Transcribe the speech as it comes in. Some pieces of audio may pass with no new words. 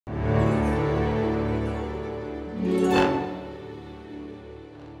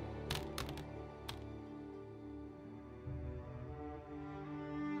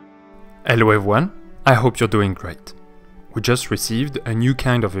Hello everyone, I hope you're doing great. We just received a new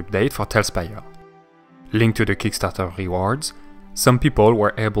kind of update for TaleSpire. Linked to the Kickstarter rewards, some people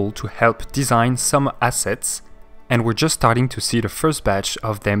were able to help design some assets, and we're just starting to see the first batch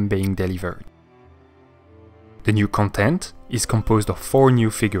of them being delivered. The new content is composed of 4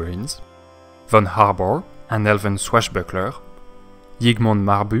 new figurines: Von Harbor, an elven swashbuckler, Yigmond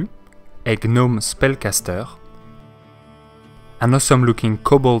Marbu, a gnome spellcaster, an awesome-looking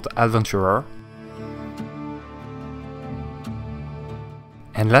kobold adventurer,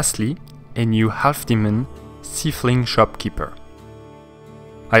 and lastly, a new half-demon tiefling shopkeeper.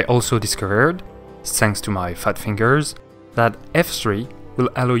 I also discovered, thanks to my fat fingers, that F3 will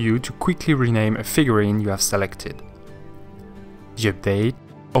allow you to quickly rename a figurine you have selected. The update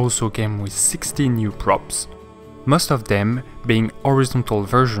also came with 16 new props, most of them being horizontal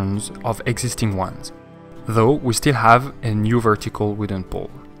versions of existing ones, though we still have a new vertical wooden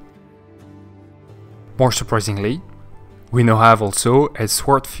pole. More surprisingly, we now have also a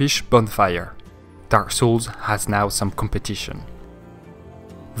swordfish bonfire. Dark Souls has now some competition.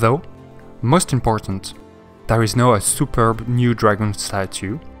 Though, most important, there is now a superb new dragon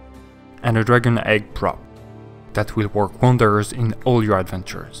statue and a dragon egg prop that will work wonders in all your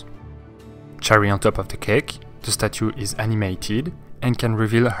adventures. Cherry on top of the cake, the statue is animated and can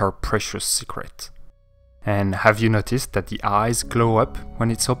reveal her precious secret. And have you noticed that the eyes glow up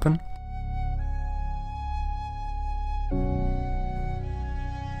when it's open?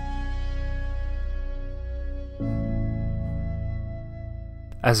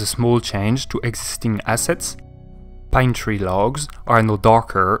 As a small change to existing assets, pine tree logs are now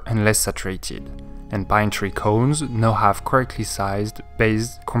darker and less saturated, and pine tree cones now have correctly sized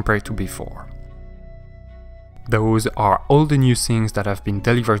base compared to before. Those are all the new things that have been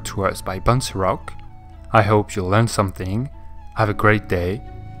delivered to us by Bouncy Rock. I hope you learned something, have a great day,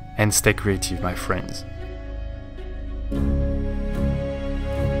 and stay creative, my friends.